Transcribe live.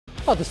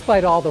Well,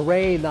 despite all the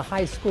rain, the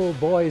high school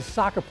boys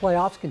soccer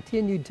playoffs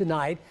continued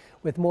tonight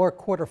with more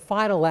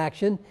quarterfinal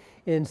action.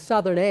 In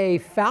Southern A,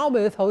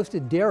 Falmouth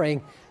hosted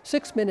Deering.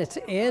 6 minutes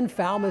in,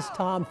 Falmouth's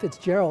Tom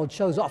Fitzgerald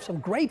shows off some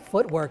great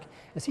footwork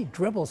as he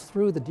dribbles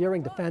through the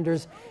Deering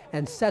defenders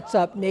and sets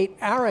up Nate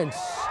Arentz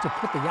to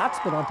put the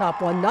Yachtsmen on top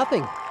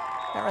 1-0.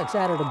 Arentz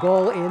added a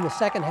goal in the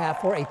second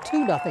half for a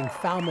 2-0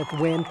 Falmouth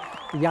win.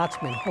 The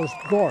Yachtsmen host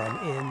Gorham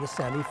in the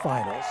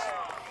semifinals.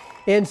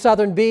 In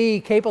Southern B,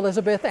 Cape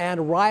Elizabeth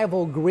and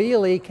rival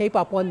Greeley. Cape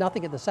up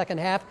 1-0 in the second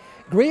half.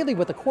 Greeley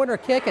with a corner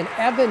kick, and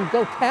Evan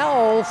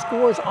Gotel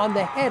scores on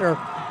the header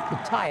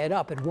to tie it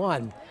up at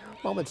 1.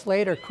 Moments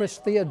later, Chris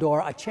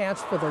Theodore a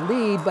chance for the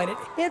lead, but it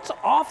hits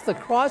off the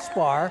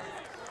crossbar.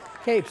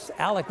 Cape's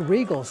Alec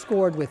Regal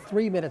scored with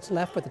 3 minutes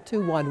left with a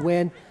 2-1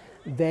 win.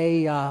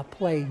 They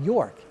play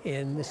York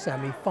in the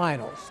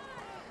semifinals.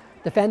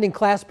 Defending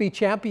Class B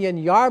champion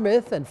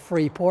Yarmouth and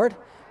Freeport.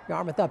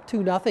 Yarmouth up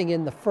 2-0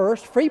 in the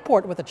first.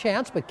 Freeport with a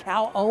chance, but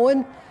Cal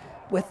Owen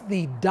with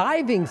the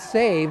diving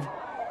save,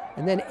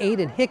 and then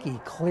Aiden Hickey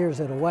clears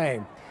it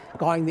away.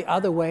 Going the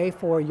other way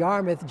for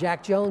Yarmouth,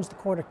 Jack Jones, the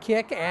corner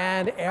kick,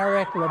 and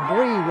Eric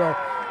Labrie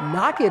will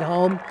knock it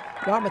home.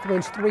 Yarmouth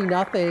wins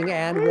 3-0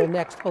 and will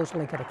next host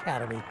Lincoln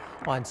Academy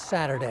on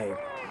Saturday.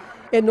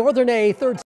 In Northern A, third